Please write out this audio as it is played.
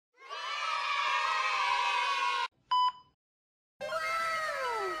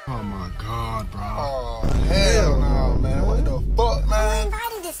Oh my God, bro. Oh, hell no, man. What the fuck, man?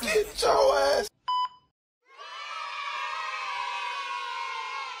 Get your ass.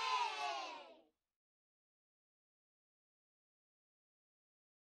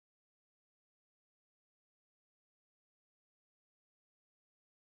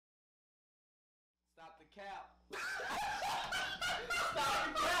 Stop the cap.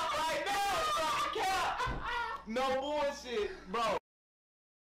 Stop the cap right now. Stop the cap. No bullshit, bro.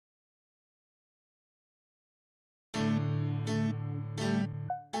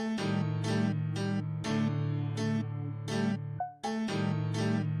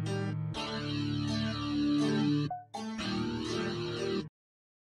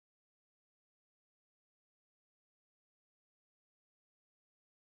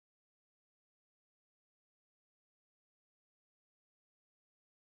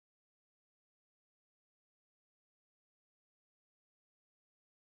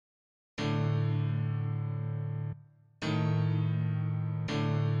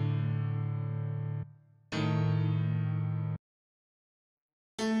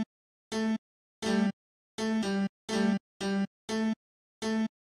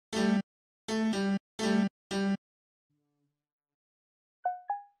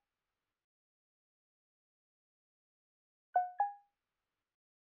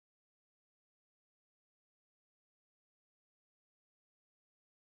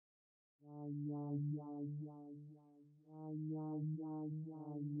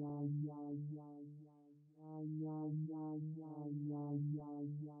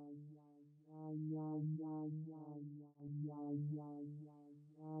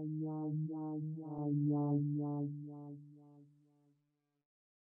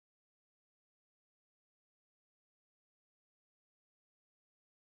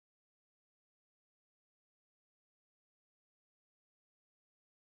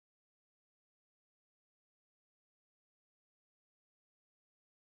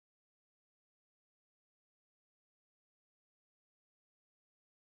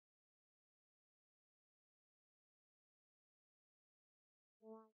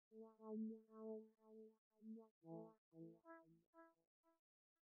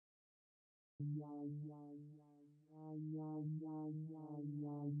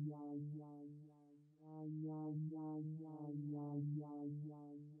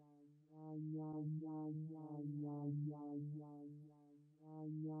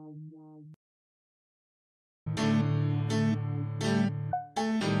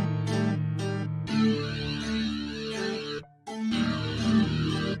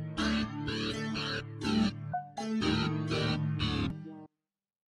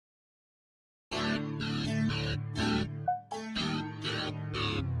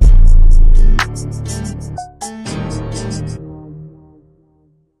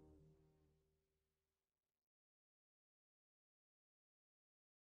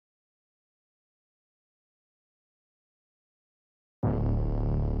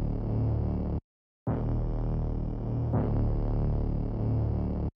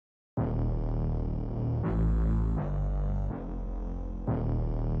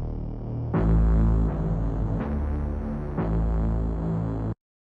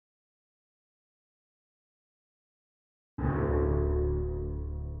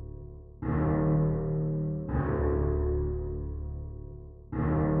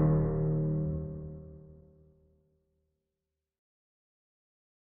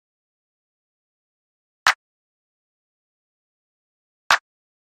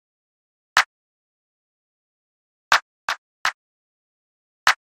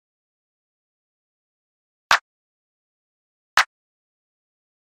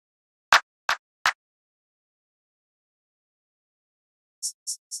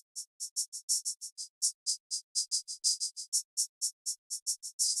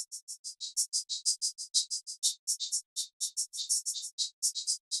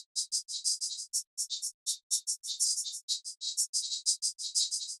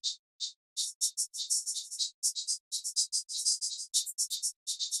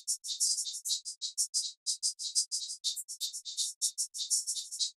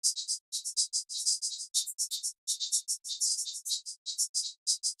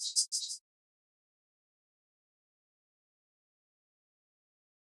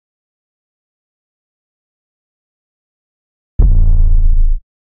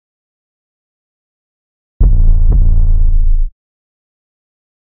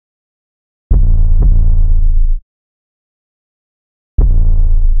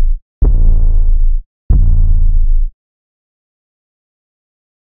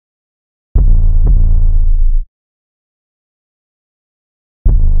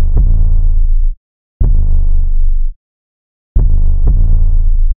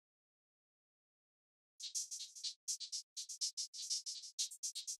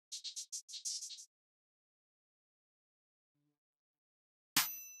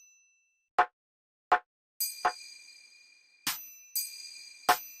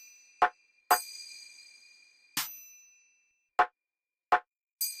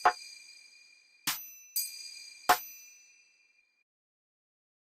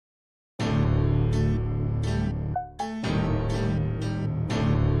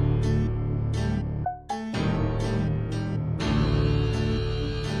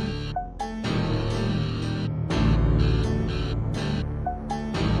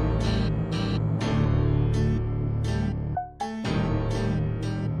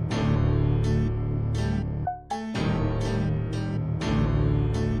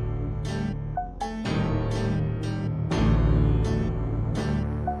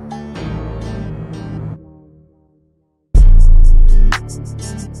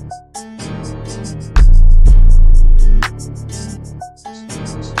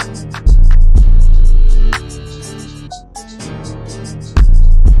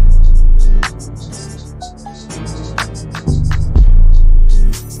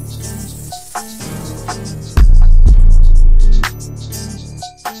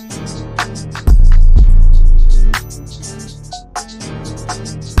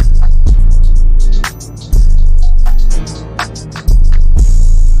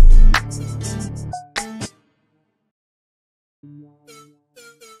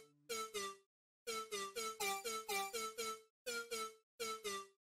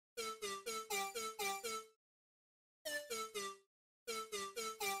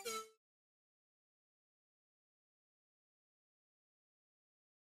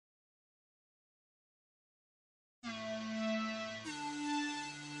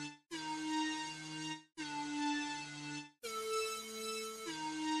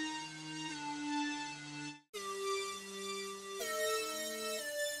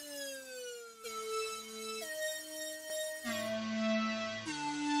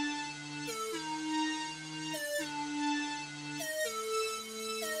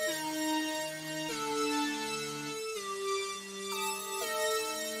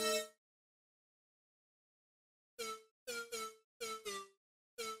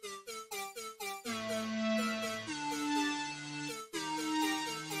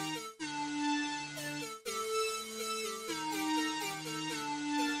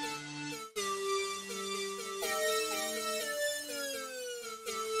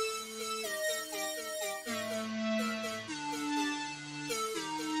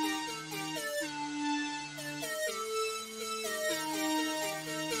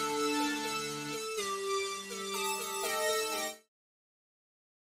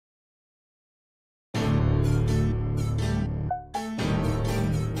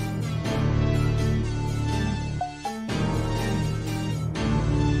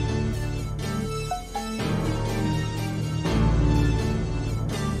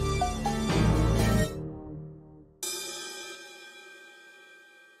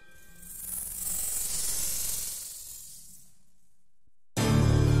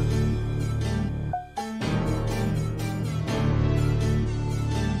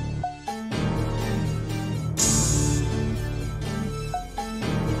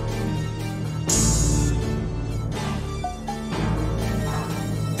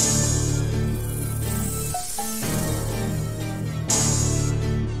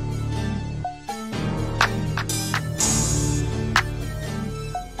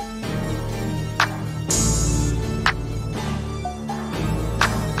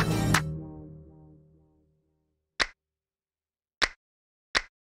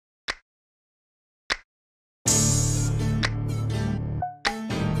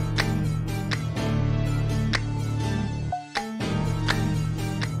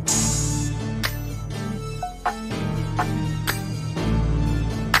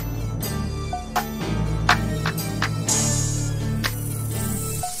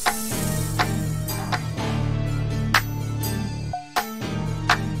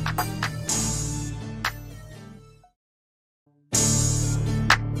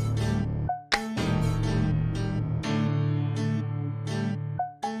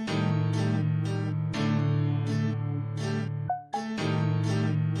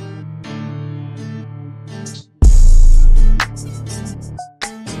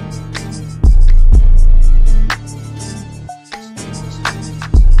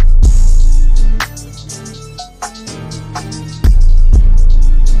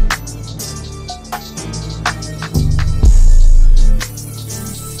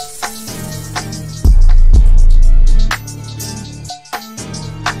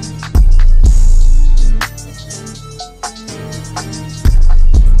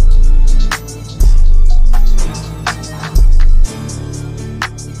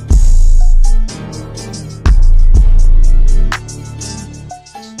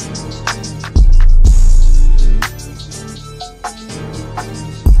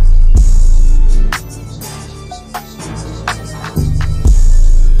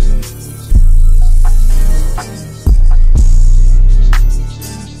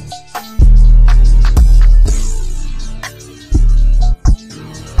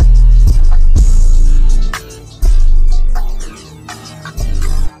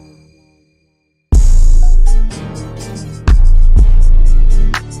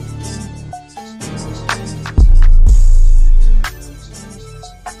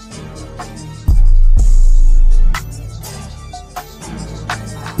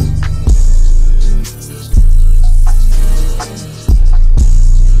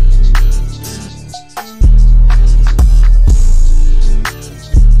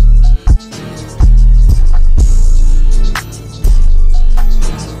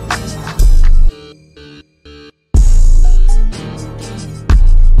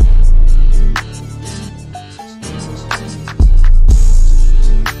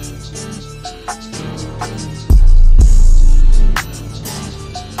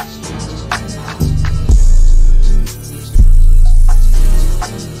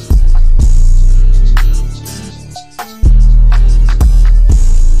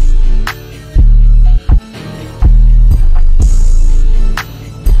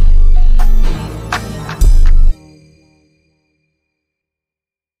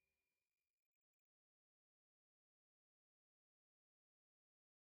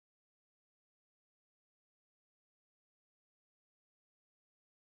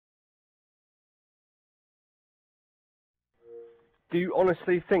 Do you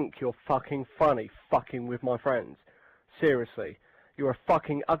honestly think you're fucking funny fucking with my friends? Seriously. You're a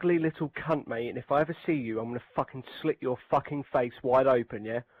fucking ugly little cunt, mate, and if I ever see you, I'm gonna fucking slit your fucking face wide open,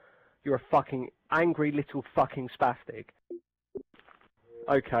 yeah? You're a fucking angry little fucking spastic.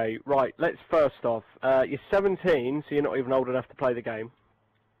 Okay, right, let's first off, you're 17, so you're not even old enough to play the game.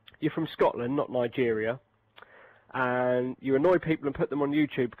 You're from Scotland, not Nigeria. And you annoy people and put them on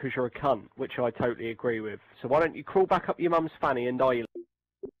YouTube because you're a cunt, which I totally agree with. So why don't you crawl back up your mum's fanny and die?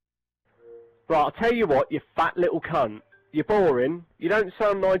 Right, I'll tell you what, you fat little cunt. You're boring, you don't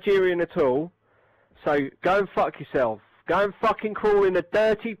sound Nigerian at all, so go and fuck yourself. Go and fucking crawl in a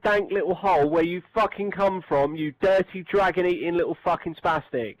dirty, dank little hole where you fucking come from, you dirty, dragon-eating little fucking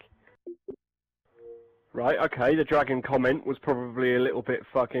spastic. Right, okay, the dragon comment was probably a little bit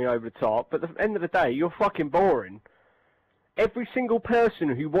fucking over the top, but at the end of the day, you're fucking boring. Every single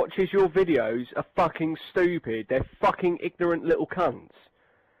person who watches your videos are fucking stupid. They're fucking ignorant little cunts.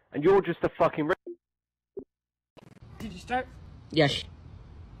 And you're just a fucking... Did you start? Yes.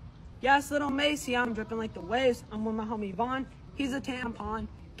 Yes, little Macy, I'm dripping like the waves. I'm with my homie Vaughn. He's a tampon.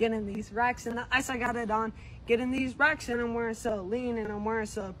 Getting these racks in the ice, I got it on. Getting these racks and I'm wearing Celine and I'm wearing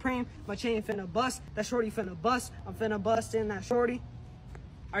Supreme. My chain finna bust. That shorty finna bust. I'm finna bust in that shorty.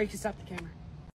 Or you can stop the camera.